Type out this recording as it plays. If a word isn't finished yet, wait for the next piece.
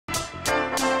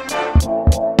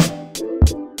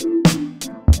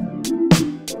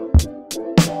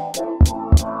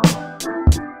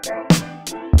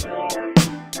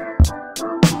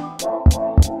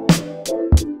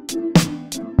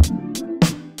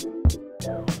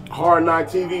Hard Knock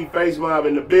TV, Face Mob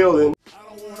in the building. I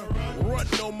don't wanna run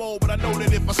no more, but I know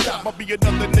that if I stop, I'll be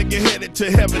another nigga headed to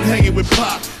heaven, hanging with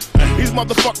Pop. These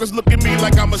motherfuckers look at me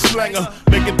like I'm a slanger,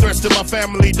 making threats to my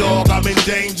family, dog, I'm in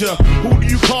danger. Who do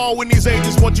you call when these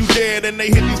agents want you dead? And they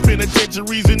hit these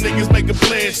penitentiaries and niggas make a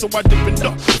pledge, so I dip and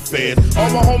duck the Fed. All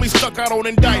my homies stuck out on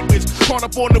indictments, caught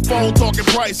up on the phone talking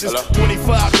prices.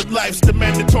 25 to life's the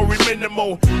mandatory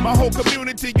minimum. My whole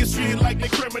community is treated like they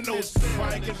criminals.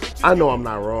 I know I'm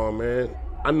not wrong, man.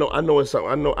 I know it's some,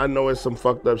 I know it's some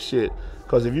fucked up shit.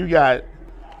 Cause if you got,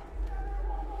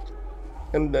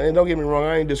 and don't get me wrong,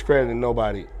 I ain't discrediting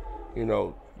nobody. You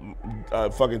know,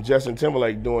 fucking Justin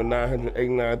Timberlake doing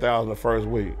 989,000 the first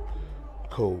week.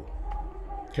 Cool.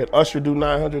 Can Usher do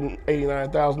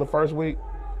 989,000 the first week?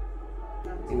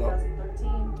 Not in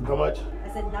 2013. How much?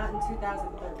 I said not in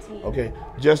 2013. Okay.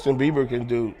 Justin Bieber can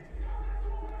do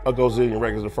a gazillion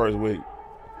records the first week.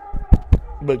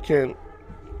 But can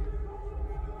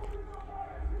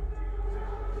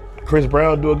Chris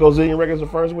Brown do a gazillion records the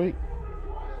first week?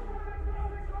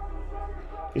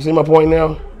 You see my point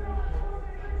now?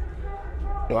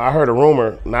 You know, I heard a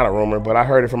rumor, not a rumor, but I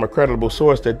heard it from a credible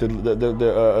source that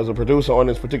as a producer on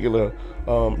this particular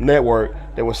network,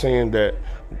 they were saying that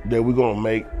we're gonna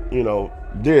make, you know,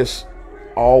 this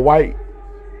all white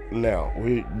now.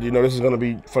 This is gonna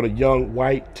be for the young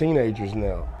white teenagers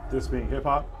now. This being hip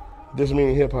hop? This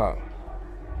meaning hip hop.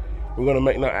 We're gonna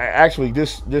make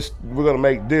we're gonna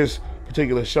make this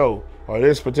particular show or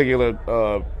this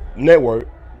particular network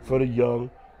for the young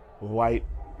white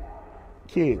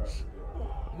kids,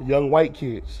 young white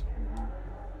kids.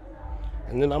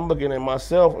 And then I'm looking at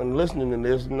myself and listening to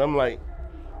this, and I'm like,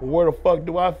 where the fuck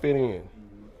do I fit in?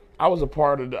 I was a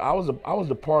part of the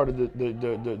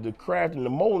the craft and the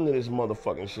molding of this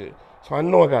motherfucking shit. So I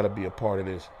know I gotta be a part of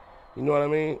this. You know what I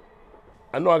mean?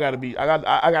 I know I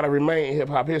gotta remain in hip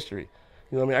hop history.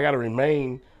 You know what I mean? I gotta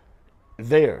remain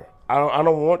there. I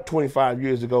don't want 25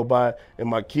 years to go by and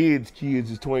my kids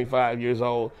is 25 years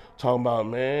old talking about,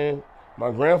 man,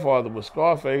 my grandfather was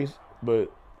Scarface, and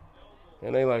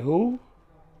they like, who?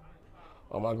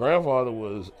 Oh, my grandfather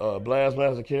was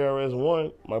Blastmaster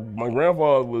KRS-One. My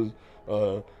grandfather was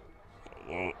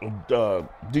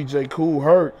DJ Kool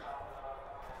Herc.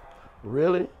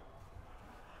 Really?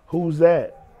 Who's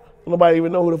that? Nobody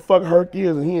even know who the fuck Herc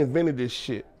is, and he invented this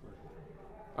shit.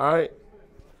 All right?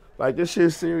 Like, this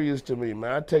shit's serious to me,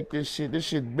 man. I take this shit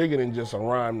bigger than just a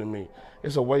rhyme to me.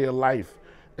 It's a way of life.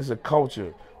 It's a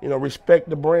culture. You know, respect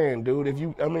the brand, dude. If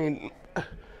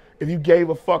you gave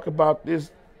a fuck about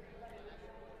this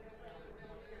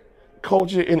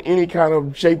culture in any kind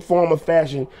of shape, form, or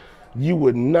fashion, you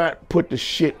would not put the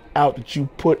shit out that you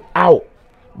put out.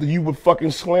 You would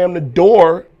fucking slam the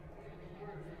door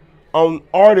on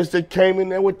artists that came in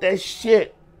there with that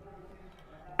shit.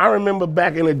 I remember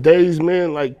back in the days,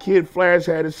 man, like Kid Flash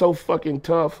had it so fucking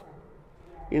tough.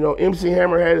 You know, MC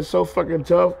Hammer had it so fucking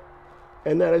tough.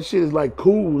 And now that shit is like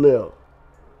cool now.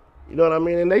 You know what I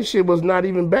mean? And that shit was not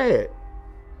even bad.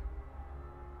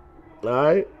 All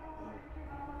right?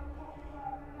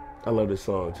 I love this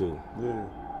song too. Yeah,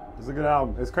 it's a good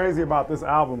album. It's crazy about this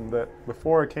album that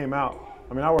before it came out,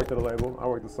 I mean, I worked at a label. I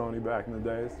worked at Sony back in the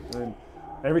days. And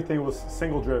everything was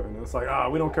single driven. It's like,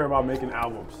 we don't care about making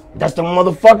albums. That's the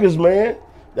motherfuckers, man.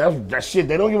 That shit.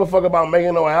 They don't give a fuck about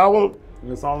making no album.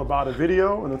 And it's all about a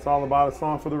video, and it's all about a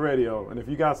song for the radio. And if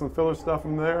you got some filler stuff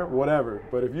in there, whatever.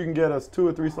 But if you can get us 2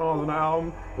 or 3 songs on the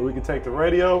album that we can take to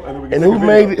radio, and then we can.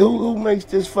 And who makes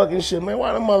this fucking shit, man?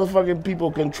 Why the motherfucking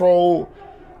people control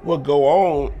what go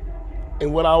on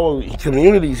and what our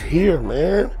communities hear,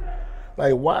 man?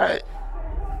 Like, why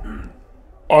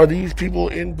are these people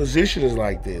in positions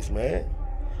like this, man?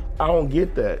 I don't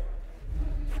get that.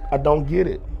 I don't get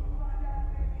it.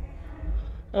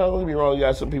 Don't get me wrong, you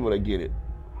got some people that get it.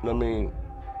 You know what I mean?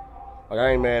 Like,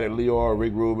 I ain't mad at Leor,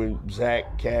 Rick Rubin,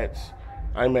 Zach, Katz.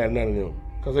 I ain't mad at none of them.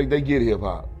 Because they get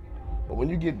hip-hop. But when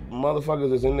you get motherfuckers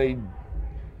that's in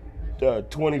their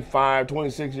 25,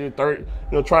 26 years, 30, you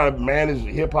know, trying to manage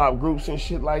hip-hop groups and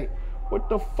shit, like, what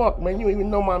the fuck, man? You don't even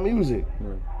know my music.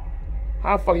 Yeah.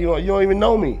 How the fuck you don't even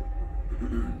know me?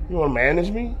 You want to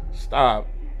manage me? Stop.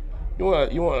 You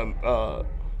want to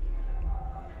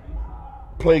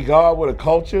play God with a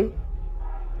culture?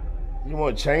 You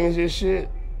want to change this shit?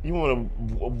 You want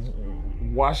to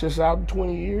wash us out in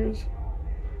 20 years?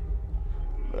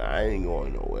 I ain't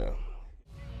going nowhere.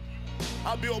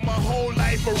 I built my whole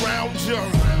life around you.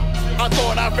 I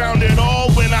thought I found it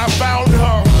all when I found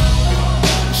her.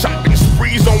 Shopping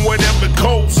sprees on whatever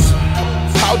coast.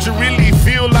 How'd you really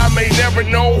feel? I may never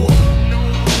know.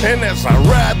 And as I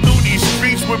ride through these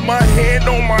streets with my hand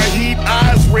on my heat,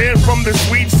 eyes red, from the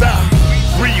sweet side.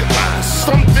 Realize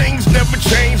some things never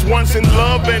change once in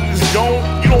love and it's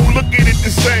gone. You don't look at it the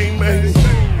same, man.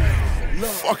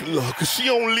 Fuck love, cause she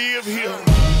don't live here.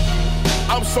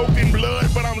 I'm soaked in blood,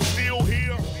 but I'm still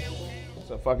here.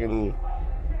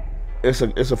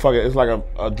 It's like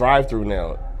a drive-through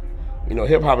now. You know,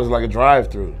 hip hop is like a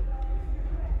drive-through.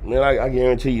 Man, I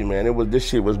guarantee you, man, this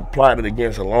shit was plotted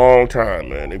against a long time,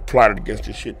 man. They plotted against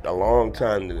this shit a long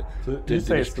time to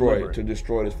destroy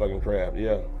this fucking crap.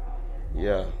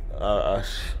 Yeah.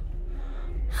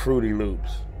 Fruity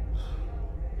Loops.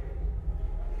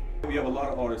 We have a lot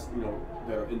of artists, you know,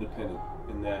 that are independent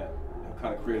in that have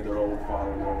kind of created their own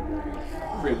following, their own movie,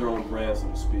 created their own brand, so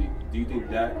to speak. Do you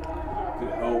think that could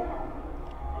help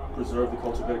preserve the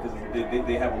culture better because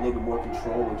they have a little bit more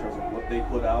control in terms of what they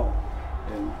put out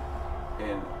and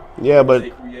yeah, but they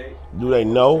create? Do they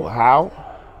know how?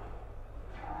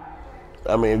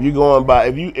 I mean,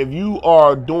 if you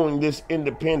are doing this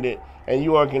independent and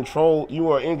you are in control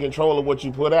of what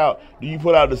you put out, do you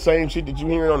put out the same shit that you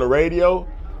hearing on the radio?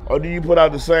 Or do you put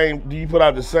out the same shit do you put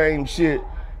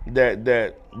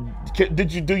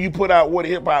out what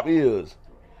hip hop is?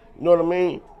 You know what I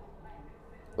mean?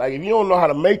 Like, if you don't know how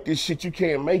to make this shit, you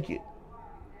can't make it.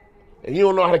 If you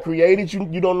don't know how to create it,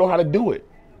 you don't know how to do it.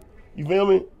 You feel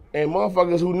me? And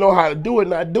motherfuckers who know how to do it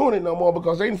not doing it no more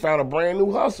because they done found a brand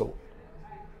new hustle.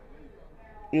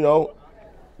 You know,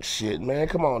 shit, man,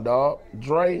 come on, dog.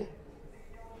 Dre,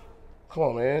 come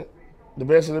on, man. The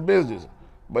best in the business.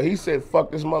 But he said,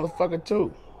 fuck this motherfucker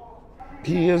too.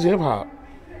 He is hip hop,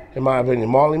 in my opinion.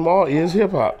 Marley Marl is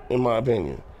hip hop, in my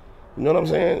opinion. You know what I'm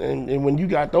saying? And when you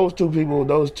got those two people,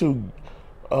 those two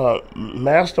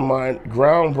mastermind,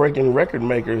 groundbreaking record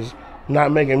makers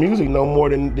not making music no more,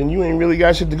 then you ain't really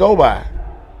got shit to go by.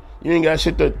 You ain't got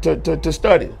shit to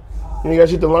study. You ain't got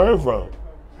shit to learn from.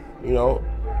 You know?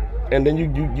 And then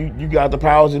you got the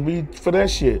powers to be for that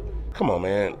shit. Come on,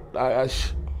 man.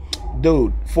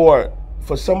 Dude, for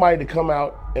somebody to come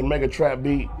out and make a trap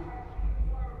beat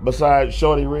besides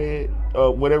Shorty Red,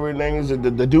 whatever his name is,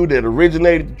 the dude that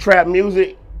originated the trap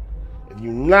music, if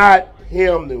you're not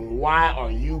him, then why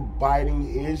are you biting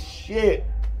his shit?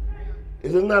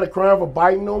 Is it not a crime for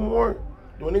biting no more?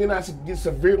 Do a nigga not get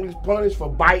severely punished for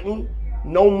biting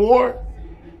no more?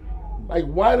 Like,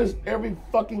 why does every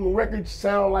fucking record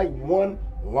sound like one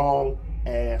long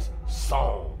ass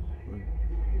song?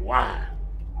 Why?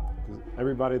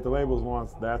 Everybody at the labels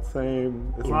wants that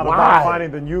same. It's not about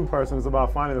finding the new person. It's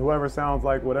about finding whoever sounds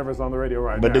like whatever's on the radio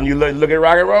right now. But then you look at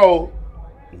rock and roll,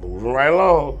 moving right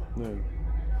along.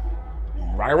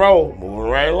 Yeah. Rock and roll, moving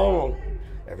right along.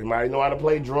 Everybody know how to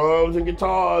play drums and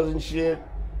guitars and shit,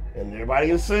 and everybody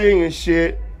can sing and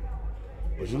shit.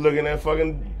 But you looking at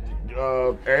fucking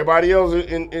everybody else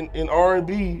in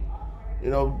R&B, you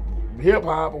know, hip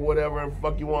hop or whatever the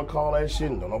fuck you want to call that shit.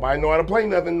 Don't nobody know how to play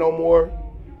nothing no more.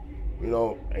 You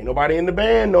know, ain't nobody in the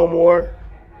band no more.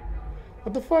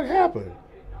 What the fuck happened?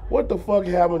 What the fuck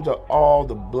happened to all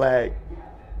the black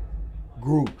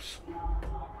groups?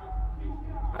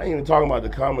 I ain't even talking about the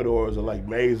Commodores or like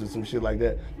Maze or some shit like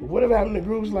that. But whatever happened to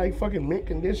groups like fucking Mint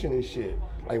Condition and shit?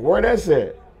 Like, where that's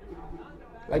at?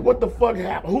 Like, what the fuck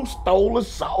happened? Who stole the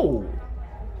soul?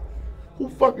 Who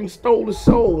fucking stole the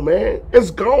soul, man?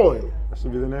 It's gone. That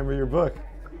should be the name of your book.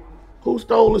 Who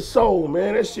stole the soul,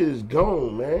 man? That shit is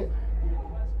gone, man.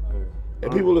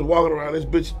 And people is walking around this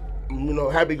bitch, you know,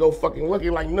 happy go fucking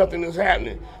looking like nothing is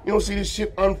happening. You don't see this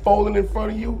shit unfolding in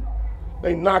front of you?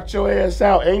 They knocked your ass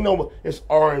out. Ain't no, it's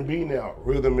R&B now,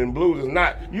 rhythm and blues. It's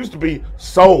not, used to be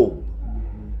soul.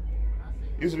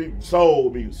 Used to be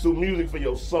soul, music for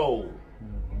your soul.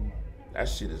 That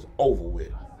shit is over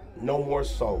with. No more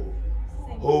soul.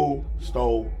 Who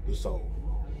stole the soul?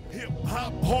 Hip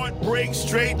hop, heartbreak,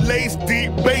 straight lace,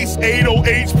 deep bass,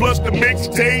 808s plus the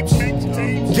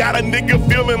mixtapes. Got a nigga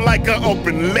feeling like an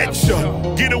open lecture.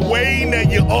 Get away, now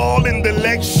you're all in the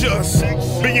lectures.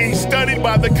 Being studied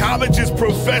by the college's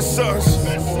professors.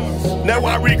 Now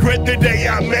I regret the day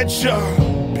I met ya.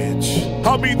 Bitch,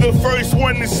 I'll be the first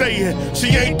one to say it.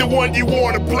 She ain't the one you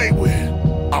wanna play with.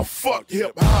 I fuck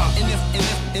hip hop.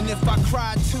 And if I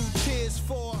cry 2 tears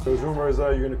for. There's rumors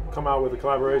that you're gonna come out with a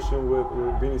collaboration with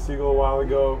Beanie Siegel a while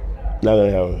ago. Not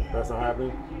gonna happen. That's not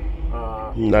happening.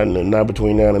 Not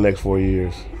between now and the next 4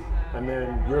 years. And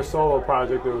then your solo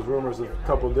project, there was rumors of a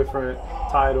couple different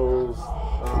titles.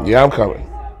 Yeah, I'm coming.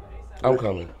 I'm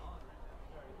coming.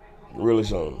 Really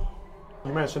soon.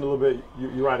 You mentioned a little bit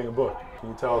you're writing a book. Can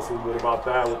you tell us a little bit about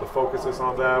that? What the focus is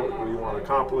on that? What do you want to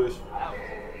accomplish?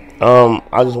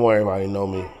 I just want everybody to know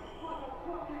me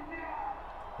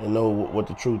and know what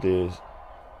the truth is.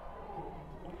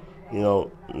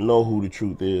 know who the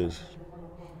truth is.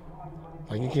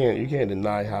 Like you can't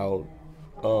deny how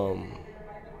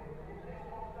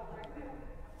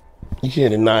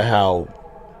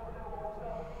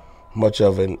much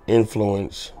of an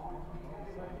influence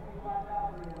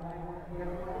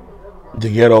the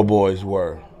Ghetto Boys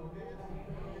were.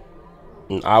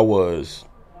 And I was,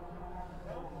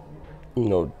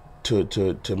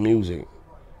 to music,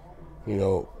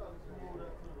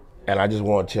 and I just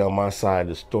want to tell my side of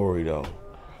the story though,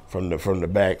 from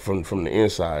the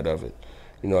inside of it.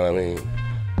 You know what I mean?